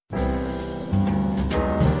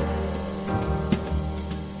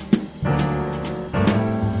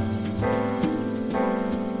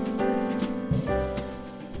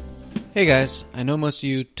Hey guys, I know most of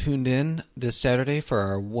you tuned in this Saturday for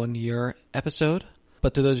our 1-year episode,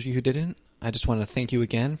 but to those of you who didn't, I just want to thank you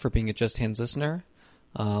again for being a Just Hands listener.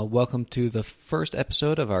 Welcome to the first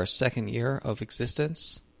episode of our 2nd year of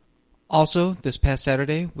existence. Also, this past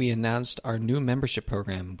Saturday, we announced our new membership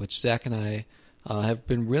program, which Zach and I have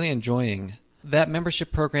been really enjoying. That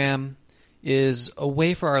membership program is a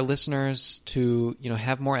way for our listeners to,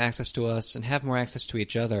 have more access to us and have more access to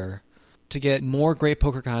each other, to get more great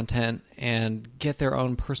poker content and get their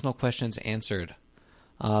own personal questions answered.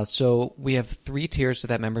 So we have 3 tiers to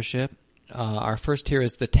that membership. Our first tier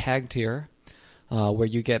is the tag tier, where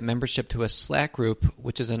you get membership to a Slack group,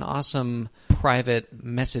 which is an awesome private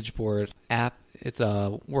message board app. It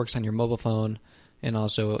works on your mobile phone and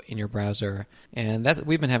also in your browser. And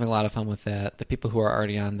we've been having a lot of fun with that. The people who are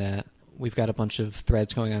already on that, we've got a bunch of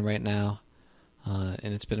threads going on right now,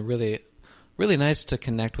 and it's been really nice to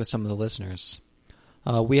connect with some of the listeners.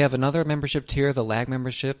 We have another membership tier, the Lag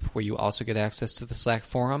membership, where you also get access to the Slack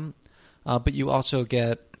forum, but you also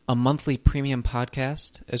get a monthly premium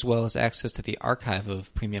podcast, as well as access to the archive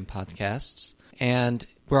of premium podcasts. And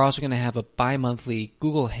we're also going to have a bi-monthly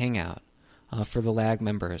Google Hangout for the Lag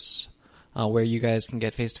members, where you guys can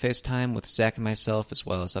get face-to-face time with Zach and myself, as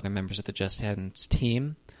well as other members of the Just Hands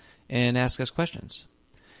team, and ask us questions.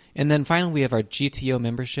 And then finally, we have our GTO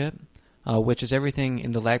membership, which is everything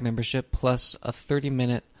in the Lag membership, plus a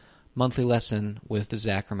 30-minute monthly lesson with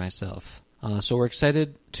Zach or myself. So we're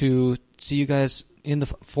excited to see you guys in the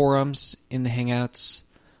forums, in the Hangouts.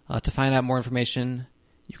 To find out more information,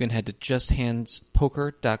 you can head to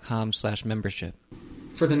justhandspoker.com/membership.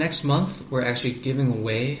 For the next month, we're actually giving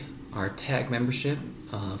away our tag membership,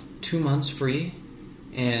 2 months free,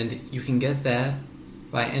 and you can get that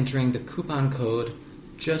by entering the coupon code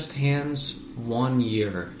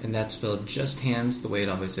JustHands1year, and that's spelled Just Hands the way it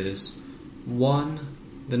always is. 1,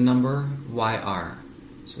 the number, YR.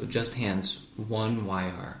 So Just Hands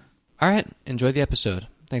 1YR. All right, enjoy the episode.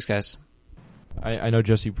 Thanks, guys. I know,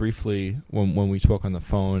 Jesse, briefly, when we spoke on the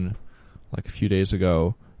phone like a few days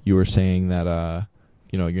ago, you were saying that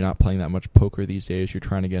you're not playing that much poker these days. You're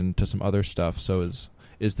trying to get into some other stuff. So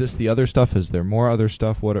is this the other stuff? Is there more other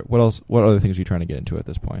stuff? What else? What other things are you trying to get into at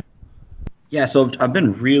this point? Yeah, so I've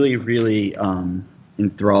been really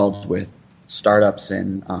enthralled with startups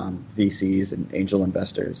and VCs and angel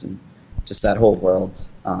investors and just that whole world.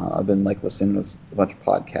 I've been listening to a bunch of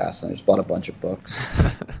podcasts, and I just bought a bunch of books.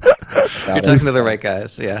 You're talking to the right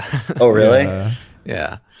guys, yeah. Oh, really?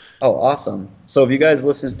 Yeah. Oh, awesome. So have you guys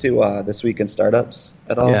listened to This Week in Startups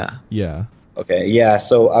at all? Yeah. Okay, yeah.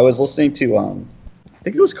 So I was listening to, I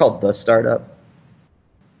think it was called The Startup.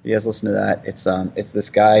 You guys listen to that? It's this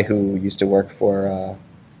guy who used to work for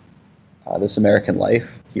This American Life.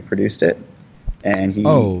 He produced it, and he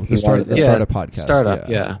startup podcast. Startup,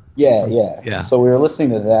 yeah. So we were listening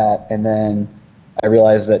to that, and then I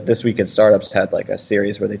realized that This Week in Startups had a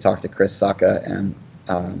series where they talked to Chris Sacca and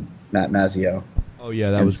Matt Mazzio. Oh yeah,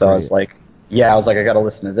 that was. So great. I was like, I got to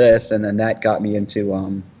listen to this, and then that got me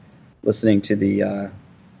into listening to the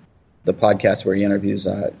podcast where he interviews.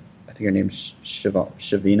 I think her name's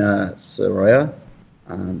Shavina Soroya,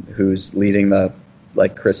 who's leading the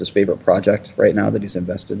Chris's favorite project right now that he's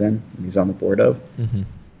invested in and he's on the board of. Mm-hmm.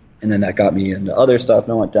 And then that got me into other stuff,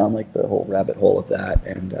 and I went down the whole rabbit hole of that.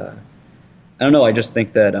 And I don't know, I just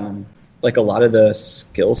think that a lot of the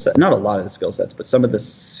skill set, not a lot of the skill sets, but some of the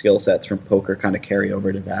skill sets from poker kind of carry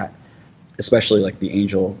over to that, especially the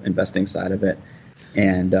angel investing side of it.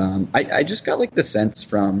 And I just got the sense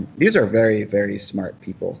from, these are very, very smart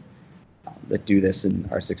people that do this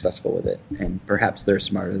and are successful with it, and perhaps they're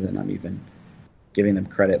smarter than I'm even giving them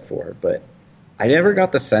credit for, but I never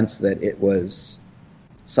got the sense that it was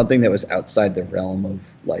something that was outside the realm of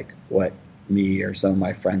what me or some of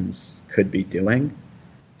my friends could be doing,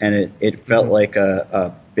 and it felt like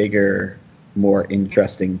a bigger, more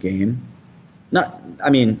interesting game.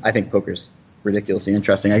 I think poker's ridiculously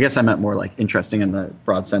interesting. I guess I meant more interesting in the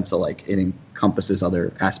broad sense of it encompasses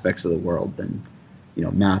other aspects of the world than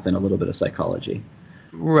math and a little bit of psychology.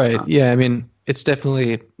 Right. Yeah. It's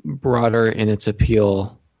definitely broader in its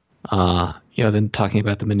appeal, than talking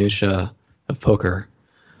about the minutia of poker.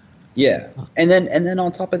 Yeah. And then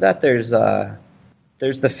on top of that, there's the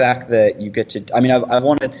fact that you get to, I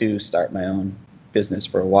wanted to start my own business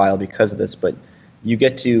for a while because of this, but you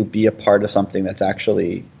get to be a part of something that's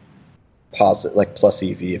actually positive, plus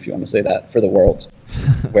EV, if you want to say that, for the world,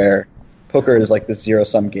 where poker is this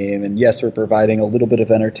zero-sum game, and yes, we're providing a little bit of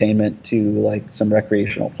entertainment to some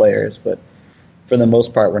recreational players, but for the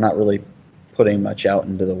most part, we're not really putting much out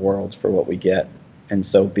into the world for what we get. And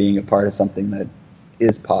so being a part of something that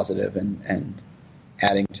is positive and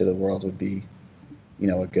adding to the world would be,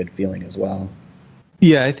 a good feeling as well.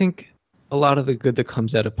 Yeah, I think a lot of the good that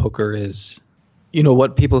comes out of poker is,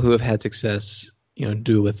 what people who have had success,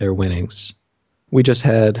 do with their winnings. We just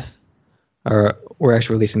had we're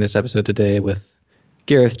actually releasing this episode today with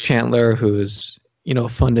Gareth Chandler, who's,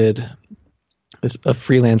 funded a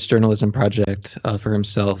freelance journalism project for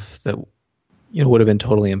himself that, would have been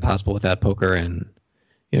totally impossible without poker. And,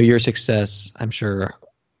 your success, I'm sure,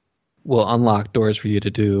 will unlock doors for you to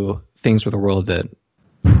do things with the world that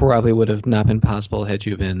probably would have not been possible had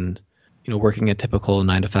you been, working a typical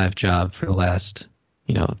 9-to-5 job for the last,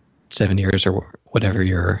 7 years or whatever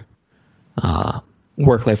your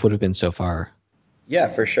work life would have been so far. Yeah,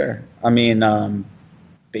 for sure. I mean,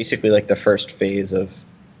 basically, like the first phase of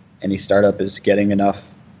any startup is getting enough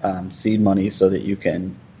seed money so that you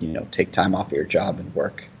can, take time off of your job and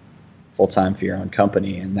work full time for your own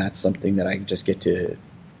company, and that's something that I just get to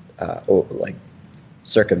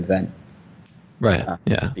circumvent. Right.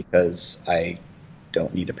 Yeah. Because I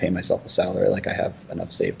don't need to pay myself a salary. Like I have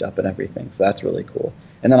enough saved up and everything, so that's really cool.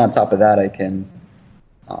 And then on top of that, I can,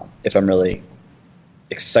 if I'm really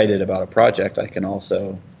excited about a project, I can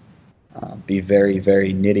also be very,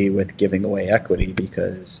 very nitty with giving away equity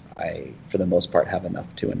because I, for the most part, have enough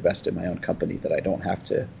to invest in my own company that I don't have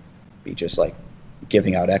to be just like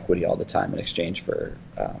giving out equity all the time in exchange for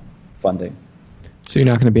funding. So you're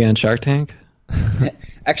not going to be on Shark Tank?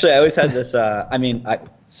 Actually, I always had this.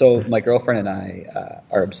 So my girlfriend and I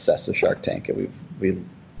are obsessed with Shark Tank, and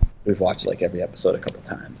we've watched like every episode a couple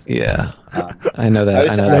times. Yeah, I know that.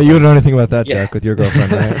 Yeah, you don't know anything about that, Jack, with your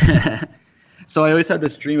girlfriend, right? So I always had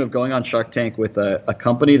this dream of going on Shark Tank with a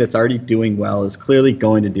company that's already doing well, is clearly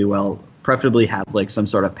going to do well, preferably have like some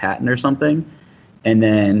sort of patent or something, and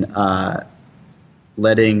then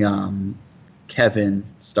letting Kevin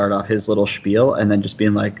start off his little spiel, and then just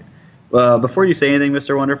being like, well, before you say anything,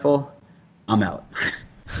 Mr. Wonderful, I'm out.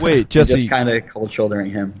 Wait, Jesse. Just kind of cold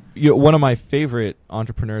shouldering him. One of my favorite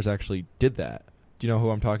entrepreneurs actually did that. Do you know who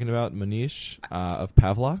I'm talking about? Manish of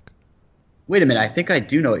Pavlok? Wait a minute, I think I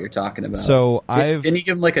do know what you're talking about. So didn't he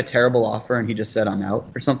give him like a terrible offer and he just said I'm out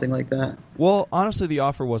or something like that? Well, honestly, the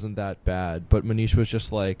offer wasn't that bad, but Manish was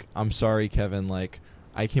just like, I'm sorry, Kevin, like,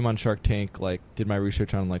 I came on Shark Tank, like, did my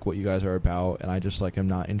research on like what you guys are about, and I just like am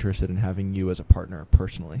not interested in having you as a partner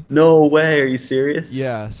personally. No way, are you serious?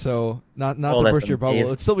 Yeah, so not to burst your bubble.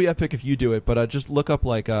 It'd still be epic if you do it, but just look up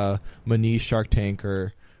like Manish Shark Tank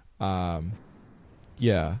or Manish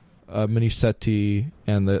Sethi,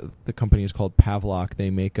 and the company is called Pavlok. They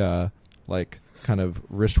make like kind of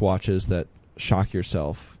wristwatches that shock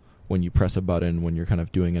yourself when you press a button when you're kind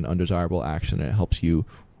of doing an undesirable action, and it helps you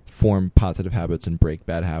form positive habits and break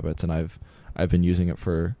bad habits. And I've been using it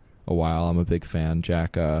for a while. I'm a big fan.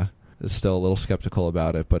 Jack is still a little skeptical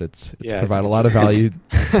about it, but it's provided a lot of value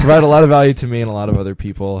provide a lot of value to me and a lot of other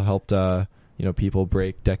people. Helped people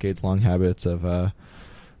break decades long habits of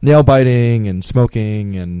nail biting and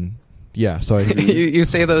smoking, and so you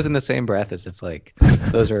say those in the same breath as if like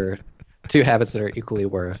those are two habits that are equally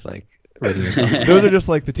worth like writing yourself. Those are just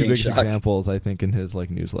like the two biggest examples I think in his like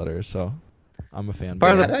newsletters. So I'm a fan.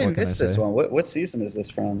 I missed this one. What season is this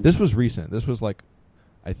from? This was recent. This was like,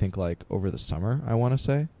 I think like over the summer, I want to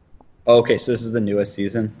say. Oh, okay, so this is the newest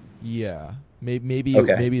season? Yeah. Maybe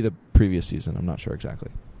the previous season. I'm not sure exactly.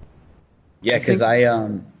 Yeah, because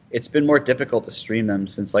it's been more difficult to stream them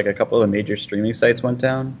since like a couple of the major streaming sites went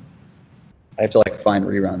down. I have to like find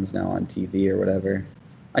reruns now on TV or whatever.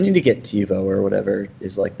 I need to get TiVo or whatever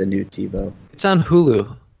is like the new TiVo. It's on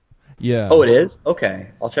Hulu. Yeah. Oh, it is? Okay,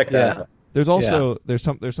 I'll check that out. There's also there's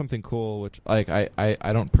something cool which like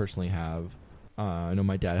I don't personally have. I know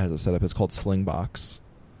my dad has it set up. It's called Slingbox,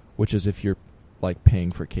 which is if you're like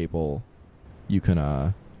paying for cable, you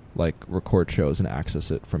can like record shows and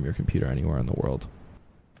access it from your computer anywhere in the world.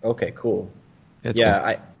 Okay, cool. That's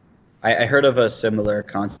cool. I heard of a similar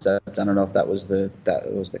concept. I don't know if that was the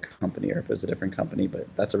company or if it was a different company, but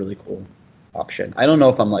that's a really cool option. I don't know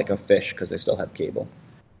if I'm like a fish because I still have cable,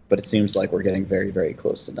 but it seems like we're getting very, very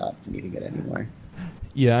close to not needing it anymore.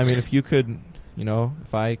 Yeah, I mean, if you could,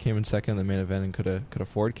 if I came in second in the main event and could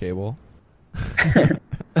afford cable,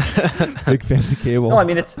 big fancy cable. No, I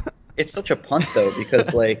mean it's such a punt though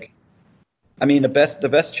because like, I mean the best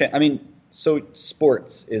so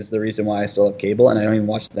sports is the reason why I still have cable, and I don't even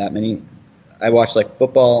watch that many. I watch like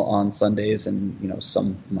football on Sundays and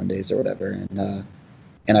some Mondays or whatever, and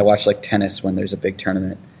I watch like tennis when there's a big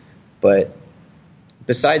tournament. But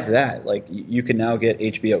besides that, like you can now get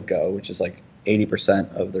HBO Go, which is like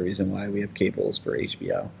 80% of the reason why we have cables for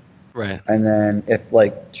HBO. Right. And then if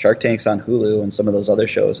like Shark Tank's on Hulu and some of those other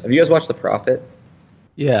shows, have you guys watched The Prophet?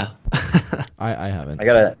 Yeah. I haven't. I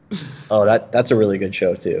gotta. Oh, that's a really good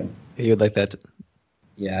show too. You would like that.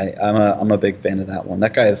 Yeah, I'm a big fan of that one.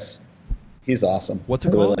 That he's awesome. What's I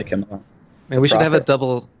it really called? like him. Man, we should have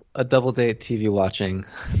Profit. a double date TV watching.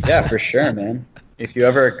 Yeah, for sure, man. If you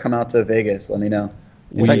ever come out to Vegas, let me know.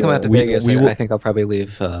 If I come out to Vegas, we will- I think I'll probably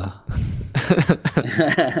leave.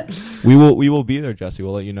 We will be there, Jesse.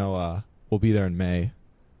 We'll let you know. We'll be there in May.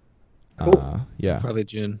 Cool. Yeah. Probably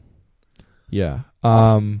June. Yeah.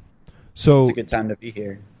 It's a good time to be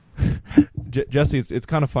here. Jesse, it's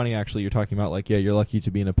kind of funny actually. You're talking about like, yeah, you're lucky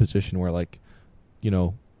to be in a position where like, you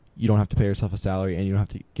don't have to pay yourself a salary and you don't have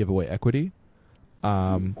to give away equity.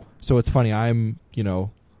 So it's funny. I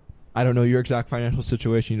don't know your exact financial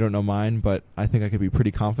situation. You don't know mine, but I think I could be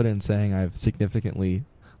pretty confident in saying I have significantly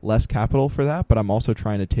less capital for that. But I'm also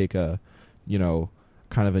trying to take a,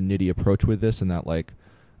 kind of a nitty approach with this, in that like,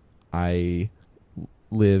 I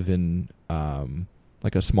live in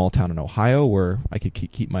like a small town in Ohio where I could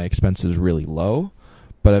keep my expenses really low,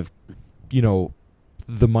 but I've,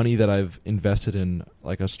 the money that I've invested in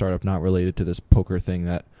like a startup not related to this poker thing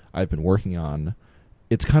that I've been working on,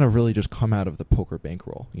 it's kind of really just come out of the poker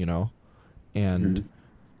bankroll, and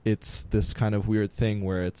it's this kind of weird thing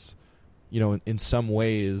where it's, in some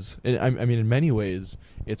ways, I mean, in many ways,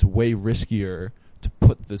 it's way riskier to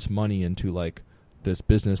put this money into like this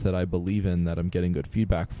business that I believe in, that I'm getting good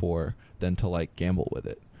feedback for, than to like gamble with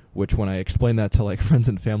it. Which when I explain that to like friends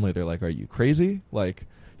and family, they're like, "Are you crazy? Like,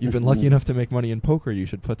 you've been lucky enough to make money in poker. You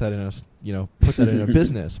should put that in a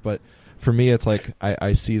business." But for me, it's like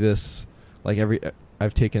I see this like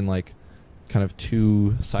I've taken like kind of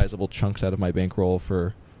 2 sizable chunks out of my bankroll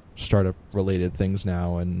for startup related things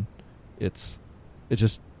now, and it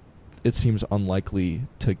seems unlikely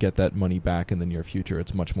to get that money back in the near future.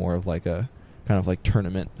 It's much more of like a kind of like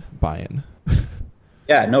tournament buy-in.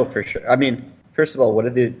 Yeah, no, for sure. I mean, first of all,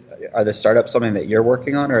 are the startups something that you're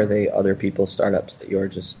working on, or are they other people's startups that you're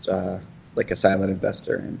just like a silent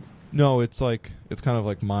investor in? No, it's kind of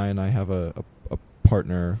like mine. I have a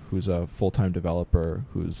partner who's a full-time developer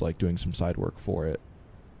who's like doing some side work for it.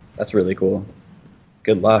 That's really cool.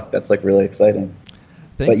 Good luck. That's like really exciting.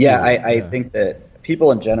 Thank yeah, you. I think that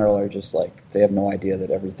people in general are just like, they have no idea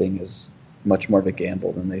that everything is much more of a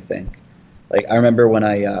gamble than they think. Like, I remember when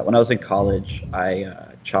I was in college, I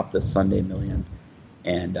chopped the Sunday Million,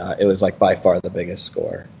 and it was like by far the biggest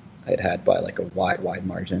score I'd had by like a wide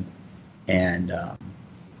margin. And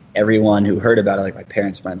everyone who heard about it, like my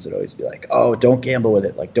parents' friends, would always be like, "Oh, don't gamble with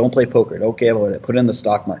it. Like, don't play poker. Don't gamble with it. Put it in the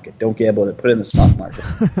stock market. Don't gamble with it. Put it in the stock market."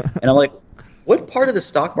 And I'm like, what part of the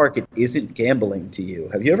stock market isn't gambling to you?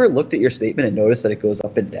 Have you ever looked at your statement and noticed that it goes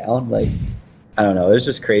up and down? Like, I don't know. It was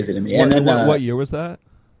just crazy to me. And then what year was that?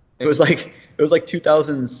 It was like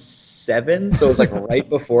 2007, so it was like right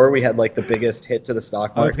before we had like the biggest hit to the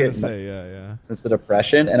stock market. I was gonna say, yeah. Since the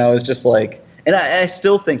Depression, and I was just like, and I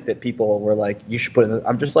still think that people were like, you should put it.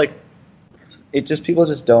 I'm just like, people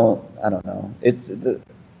just don't. I don't know. It's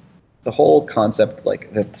the whole concept,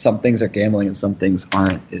 like that some things are gambling and some things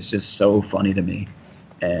aren't, is just so funny to me,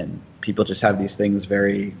 and people just have these things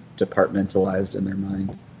very departmentalized in their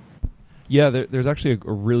mind. Yeah, there's actually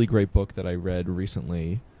a really great book that I read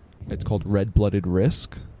recently. It's called Red-Blooded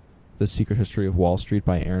Risk: The Secret History of Wall Street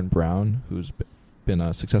by Aaron Brown, who's been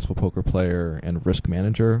a successful poker player and risk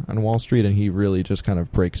manager on Wall Street, and he really just kind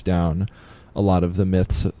of breaks down a lot of the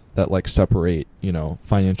myths that like separate,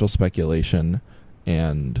 financial speculation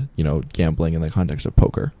and, gambling in the context of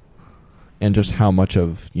poker, and just how much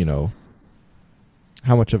of a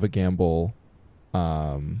gamble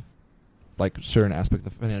like certain aspects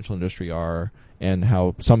of the financial industry are, and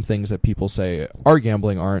how some things that people say are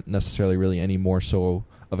gambling aren't necessarily really any more so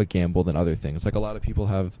of a gamble than other things. Like, a lot of people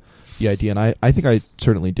have the idea, and I think I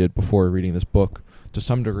certainly did before reading this book to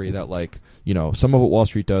some degree, that like, some of what Wall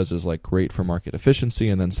Street does is like great for market efficiency,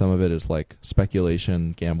 and then some of it is like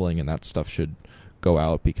speculation, gambling, and that stuff should go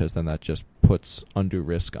out, because then that just puts undue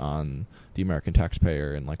risk on the American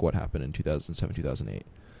taxpayer, and like what happened in 2007, 2008.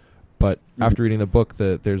 But after reading the book,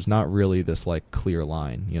 there's not really this like clear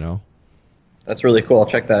line, That's really cool. I'll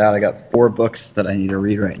check that out. I got 4 books that I need to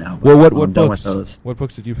read right now. Well, what I'm done with books? those. What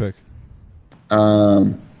books did you pick?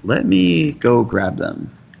 Let me go grab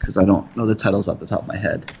them, because I don't know the titles off the top of my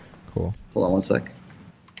head. Cool. Hold on one sec.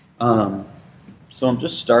 So I'm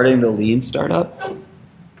just starting The Lean Startup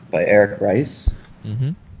by Eric Rice.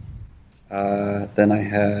 Mm-hmm. Then I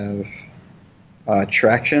have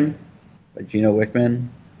Traction by Gino Wickman,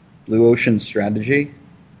 Blue Ocean Strategy,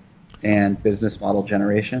 and Business Model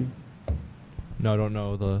Generation. No, I don't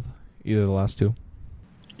know either of the last 2.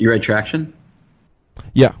 You read Traction?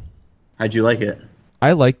 Yeah. How'd you like it?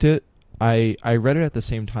 I liked it. I read it at the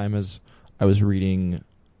same time as I was reading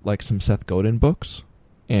like some Seth Godin books,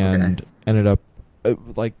 and ended up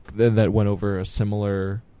like that went over a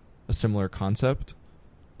similar concept.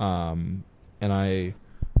 And I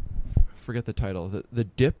forget the title. The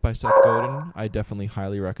Dip by Seth Godin, I definitely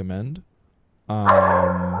highly recommend.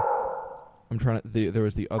 I'm trying to. There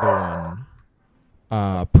was the other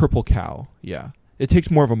one, Purple Cow. Yeah, it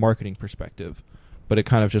takes more of a marketing perspective, but it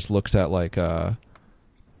kind of just looks at like how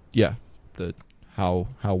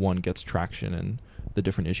one gets traction and the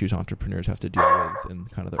different issues entrepreneurs have to deal with in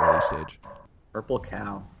kind of the early stage. Purple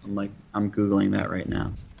Cow. I'm Googling that right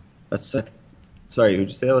now. That's Seth. Sorry, would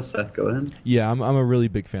you say that was Seth Godin? Yeah, I'm a really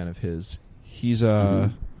big fan of his. He's been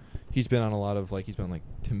on a lot of he's been on like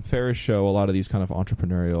Tim Ferriss show, a lot of these kind of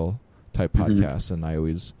entrepreneurial type podcasts, and I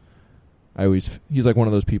always he's like one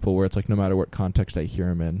of those people where it's like no matter what context I hear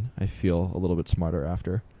him in, I feel a little bit smarter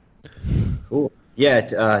after. Cool.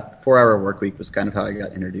 Yeah, 4 Hour Workweek was kind of how I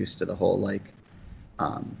got introduced to the whole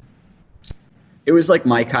it was like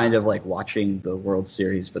my kind of like watching the World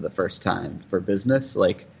Series for the first time for business.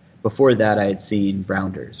 Like before that, I had seen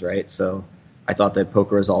Rounders, right? So I thought that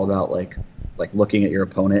poker was all about like looking at your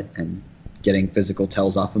opponent and getting physical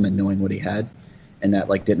tells off him and knowing what he had, and that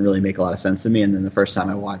like didn't really make a lot of sense to me. And then the first time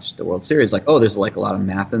I watched the World Series, like, oh, there's like a lot of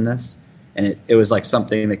math in this, and it was like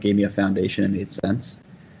something that gave me a foundation and made sense.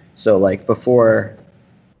 So like before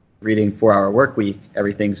reading 4 Hour Workweek,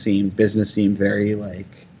 business seemed very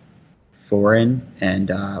like foreign, and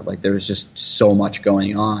like there was just so much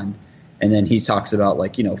going on. And then he talks about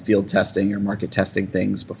like, field testing or market testing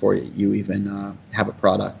things before you even have a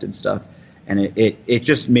product and stuff. And it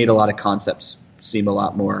just made a lot of concepts seem a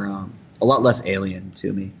lot less alien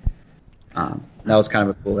to me. That was kind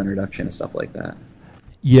of a cool introduction and stuff like that.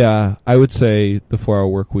 Yeah, I would say the 4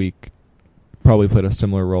 Hour Workweek probably played a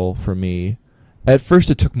similar role for me. At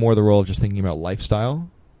first, it took more the role of just thinking about lifestyle,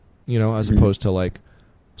 as opposed to like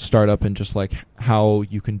startup and just like how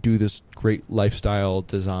you can do this great lifestyle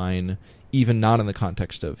design, even not in the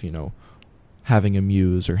context of, having a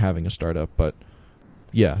muse or having a startup. But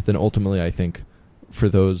yeah, then ultimately I think for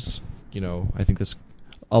those, I think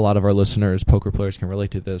a lot of our listeners, poker players, can relate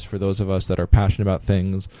to this. For those of us that are passionate about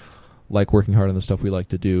things, like working hard on the stuff we like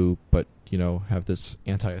to do, but, have this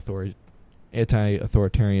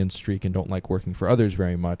anti-authoritarian streak and don't like working for others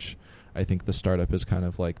very much, I think the startup is kind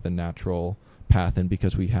of like the natural path. And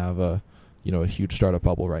because we have a huge startup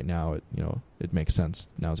bubble right now, it makes sense.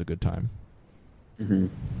 Now's a good time. Mm-hmm.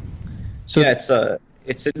 So yeah,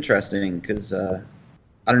 it's interesting because I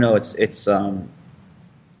don't know. It's when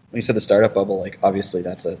you said the startup bubble, like obviously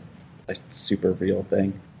that's a super real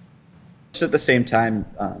thing. Just at the same time,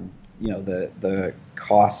 the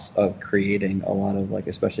costs of creating a lot of like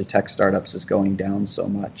especially tech startups is going down so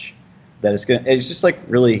much that it's just like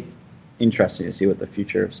really interesting to see what the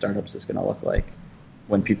future of startups is going to look like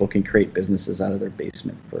when people can create businesses out of their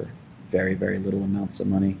basement for very, very little amounts of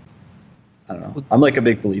money. I don't know. I'm like a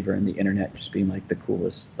big believer in the internet just being like the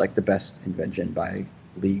coolest, like the best invention by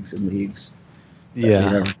leagues and leagues that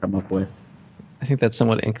we've ever come up with. I think that's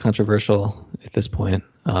somewhat incontroversial at this point.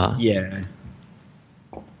 Yeah.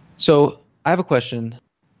 So I have a question.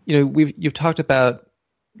 You've talked about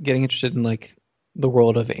getting interested in like the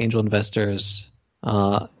world of angel investors,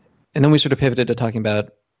 and then we sort of pivoted to talking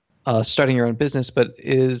about starting your own business. But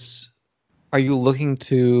are you looking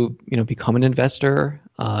to become an investor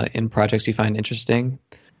in projects you find interesting?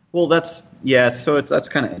 Well, that's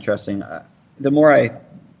kind of interesting. The more I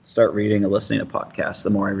start reading and listening to podcasts, the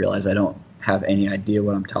more I realize I don't have any idea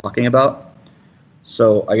what I'm talking about.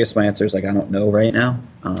 So I guess my answer is like I don't know right now.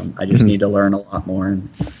 I just need to learn a lot more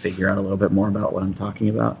and figure out a little bit more about what I'm talking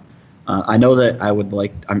about. I know that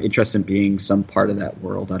I'm interested in being some part of that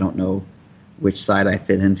world. I don't know which side I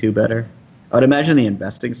fit into better. I would imagine the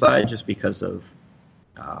investing side, just because of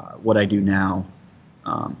what I do now,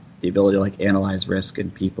 the ability to like analyze risk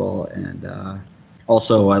in people, and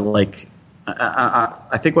also I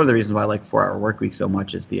think one of the reasons why I like 4 Hour Workweek so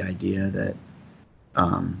much is the idea that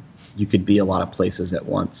you could be a lot of places at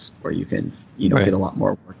once, where you can get a lot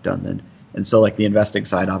more work done and so like the investing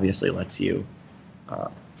side obviously lets you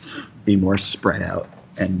be more spread out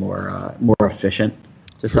and more efficient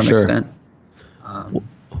to some extent.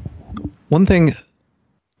 One thing,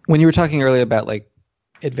 when you were talking earlier about like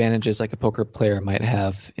advantages like a poker player might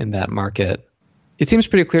have in that market, it seems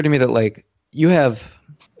pretty clear to me that like you have,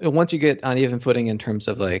 once you get on even footing in terms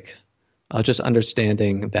of like just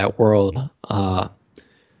understanding that world,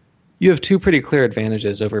 you have two pretty clear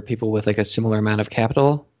advantages over people with like a similar amount of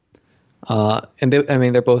capital. And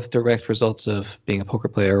they're both direct results of being a poker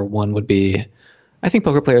player. One would be I think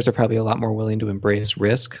poker players are probably a lot more willing to embrace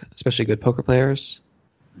risk, especially good poker players.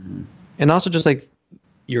 Mhm. And also just like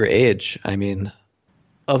your age. I mean,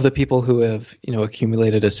 of the people who have,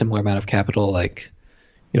 accumulated a similar amount of capital, like,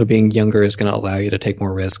 being younger is going to allow you to take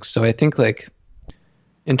more risks. So I think like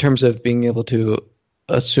in terms of being able to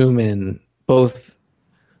assume in both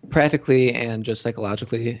practically and just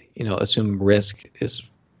psychologically, assume risk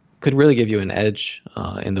could really give you an edge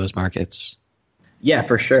in those markets. Yeah,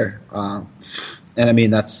 for sure. And I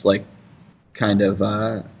mean, that's like kind of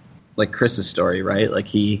like Chris's story, right? Like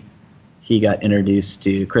he got introduced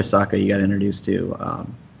to Chris Sacca. He got introduced to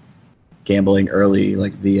gambling early,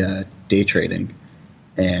 like via day trading,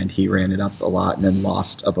 and he ran it up a lot and then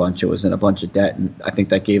lost a bunch. It was in a bunch of debt, and I think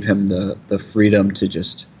that gave him the freedom to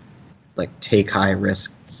just like take high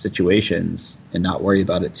risk situations and not worry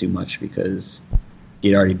about it too much because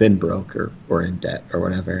he'd already been broke or in debt or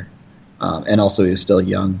whatever. And also he was still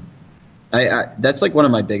young. That's like one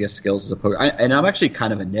of my biggest skills as a poker. And I'm actually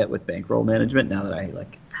kind of a nit with bankroll management now that I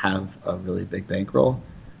like have a really big bankroll.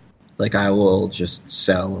 Like I will just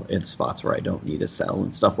sell in spots where I don't need to sell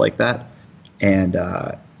and stuff like that. And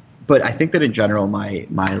but I think that in general, my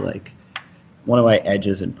like one of my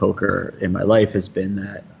edges in poker in my life has been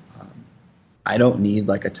that I don't need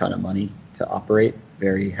like a ton of money to operate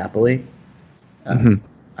very happily.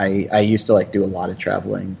 I used to like do a lot of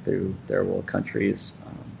traveling through third world countries,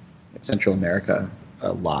 like Central America,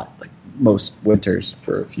 a lot, like most winters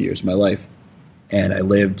for a few years of my life, and I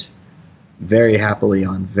lived very happily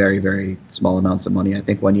on very, very small amounts of money. I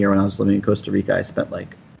think one year when I was living in Costa Rica, I spent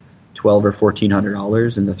like $1,200 or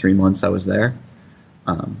 $1,400 in the 3 months I was there.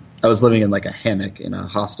 I was living in like a hammock in a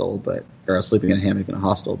hostel, or I was sleeping in a hammock in a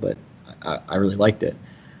hostel, but I really liked it.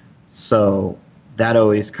 So that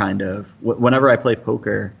always kind of, whenever I play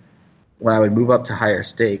poker, when I would move up to higher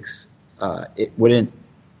stakes, it wouldn't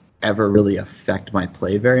ever really affect my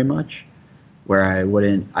play very much. Where I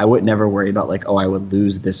would never worry about like, oh, I would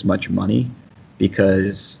lose this much money,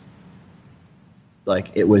 because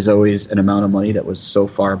like it was always an amount of money that was so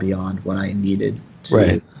far beyond what I needed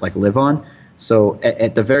to like live on. So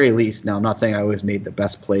at the very least, now I'm not saying I always made the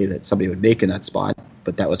best play that somebody would make in that spot,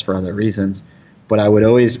 but that was for other reasons. But I would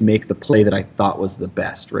always make the play that I thought was the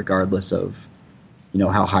best, regardless of,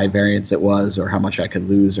 how high variance it was or how much I could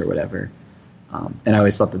lose or whatever. And I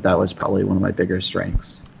always thought that was probably one of my bigger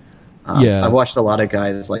strengths. I've watched a lot of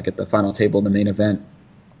guys like at the final table in the main event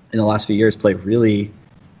in the last few years play really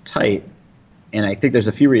tight, and I think there's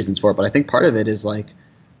a few reasons for it, but I think part of it is like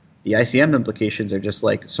the ICM implications are just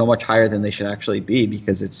like so much higher than they should actually be,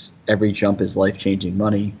 because it's every jump is life-changing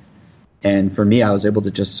money. And for me, I was able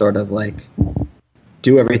to just sort of like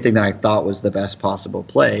do everything that I thought was the best possible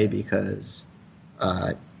play, because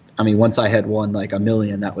once I had won like $1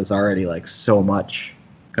 million, that was already like so much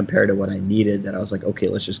compared to what I needed that I was like, okay,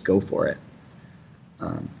 let's just go for it.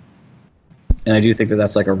 And I do think that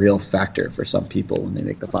that's like a real factor for some people when they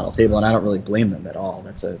make the final table, and I don't really blame them at all.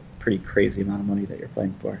 That's a pretty crazy amount of money that you're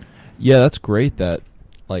playing for. Yeah, that's great that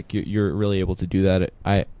like you're really able to do that.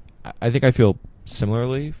 I think I feel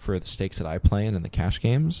similarly for the stakes that I play in and the cash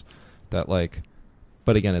games, that like,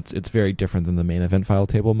 but again, it's very different than the main event final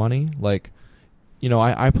table money. Like,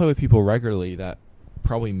 I play with people regularly that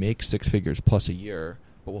probably make 6 figures plus a year,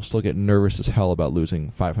 but will still get nervous as hell about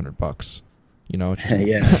losing $500.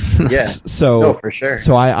 Yeah. So no, for sure.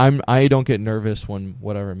 So I don't get nervous when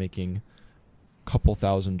making couple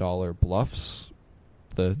 $1,000 bluffs.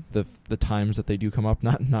 The times that they do come up,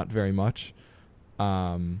 not very much,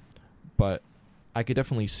 but I could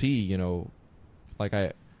definitely see, like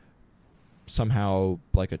I somehow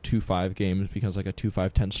like a 2-5 game becomes like a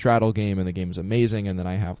 2-5-10 straddle game, and the game is amazing, and then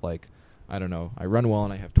I have like, I don't know, I run well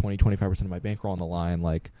and I have 20-25% of my bankroll on the line.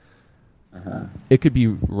 Like, it could be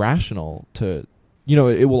rational to,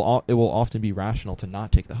 it will often be rational to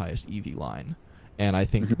not take the highest EV line, and I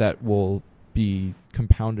think that will be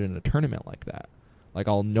compounded in a tournament like that. Like,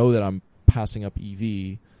 I'll know that I'm passing up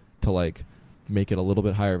EV to like make it a little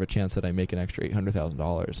bit higher of a chance that I make an extra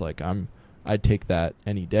 $800,000. Like, I'd take that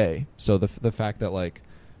any day. So the fact that like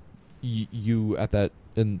you at that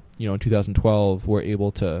in 2012 were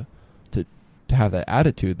able to have that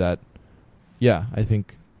attitude, that I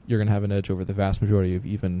think you're gonna have an edge over the vast majority of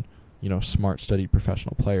even smart, studied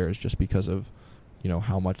professional players, just because of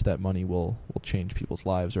how much that money will change people's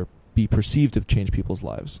lives, or be perceived to change people's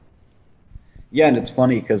lives. Yeah, and it's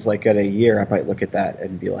funny because like at a year, I might look at that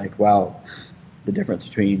and be like, wow, the difference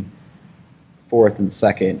between fourth and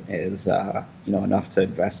second is enough to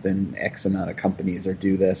invest in X amount of companies or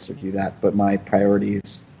do this or do that. But my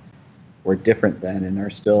priorities were different then and are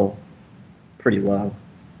still pretty low.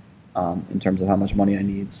 in terms of how much money I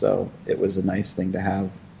need. So it was a nice thing to have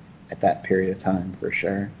at that period of time for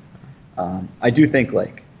sure. I do think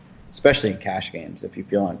like, especially in cash games, if you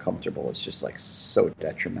feel uncomfortable, it's just like so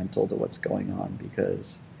detrimental to what's going on.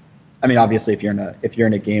 Because, I mean, obviously, if you're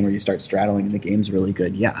in a game where you start straddling and the game's really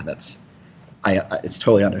good, yeah, it's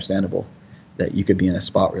totally understandable that you could be in a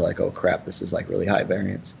spot where you're like, oh crap, this is like really high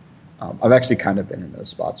variance. I've actually kind of been in those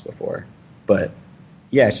spots before, but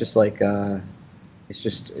yeah, it's just like it's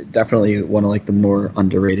just definitely one of like the more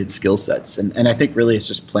underrated skill sets, and I think really it's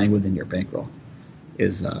just playing within your bankroll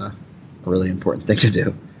is a really important thing to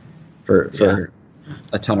do for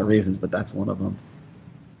a ton of reasons, but that's one of them.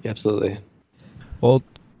 Yeah, absolutely. Well,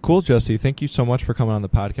 cool, Jesse. Thank you so much for coming on the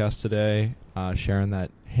podcast today, sharing that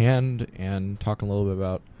hand and talking a little bit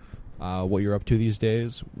about what you're up to these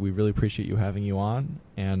days. We really appreciate you having you on,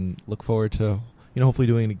 and look forward to hopefully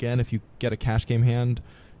doing it again. If you get a cash game hand,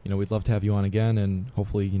 we'd love to have you on again, and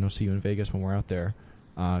hopefully see you in Vegas when we're out there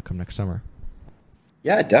come next summer.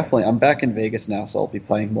 Yeah, definitely. I'm back in Vegas now, so I'll be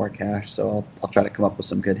playing more cash. So I'll try to come up with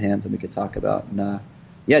some good hands and we could talk about. And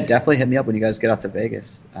yeah, definitely hit me up when you guys get out to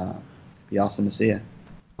Vegas. It'd be awesome to see you.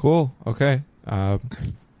 Cool. Okay. Have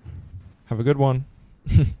a good one.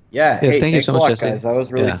 Yeah. Hey, thank you thanks so a much, lot, Jesse. guys. That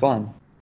was really fun.